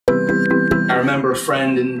remember a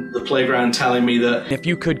friend in the playground telling me that if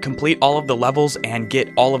you could complete all of the levels and get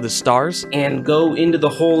all of the stars, and go into the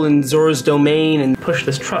hole in Zora's domain and push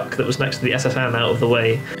this truck that was next to the SFM out of the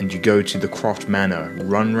way. And you go to the Croft Manor,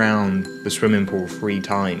 run round the swimming pool 3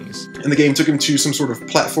 times. And the game took him to some sort of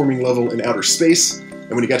platforming level in outer space,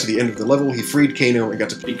 and when he got to the end of the level, he freed Kano and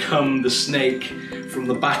got to become the snake from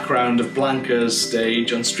the background of Blanca's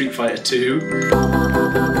stage on Street Fighter 2.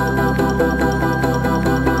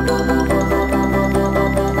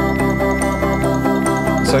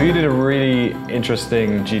 So you did a really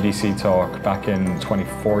interesting GDC talk back in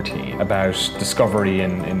 2014 about discovery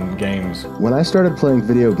in games. When I started playing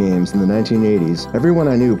video games in the 1980s, everyone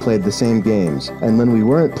I knew played the same games. And when we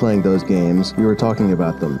weren't playing those games, we were talking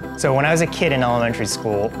about them. So when I was a kid in elementary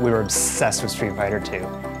school, we were obsessed with Street Fighter 2.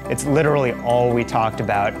 It's literally all we talked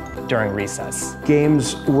about during recess.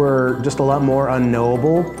 Games were just a lot more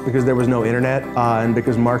unknowable because there was no internet and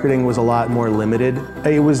because marketing was a lot more limited.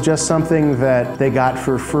 It was just something that they got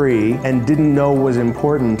for free and didn't know was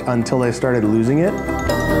important until they started losing it.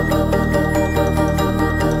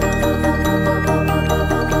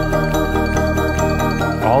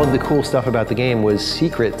 All of the cool stuff about the game was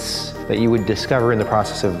secrets that you would discover in the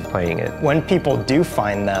process of playing it. When people do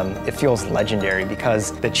find them, it feels legendary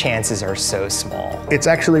because the chances are so small. It's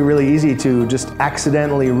actually really easy to just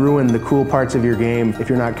accidentally ruin the cool parts of your game if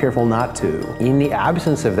you're not careful not to. In the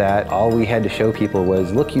absence of that, all we had to show people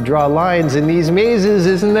was, look, you draw lines in these mazes,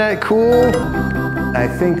 isn't that cool? I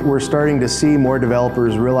think we're starting to see more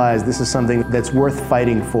developers realize this is something that's worth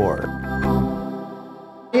fighting for.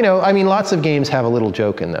 You know, I mean, lots of games have a little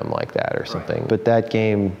joke in them like that or something, but that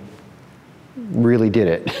game really did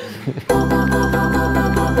it.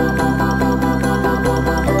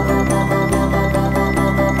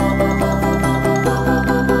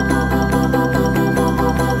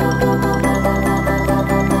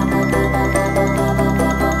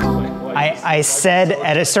 I said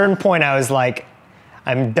at a certain point, I was like,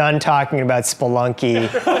 I'm done talking about Spelunky.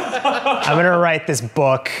 I'm gonna write this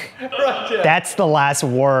book. That's the last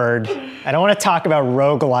word. I don't want to talk about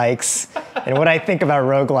roguelikes and what I think about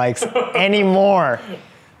roguelikes anymore.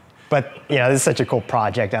 But, you know, this is such a cool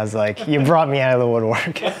project. I was like, you brought me out of the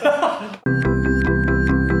woodwork.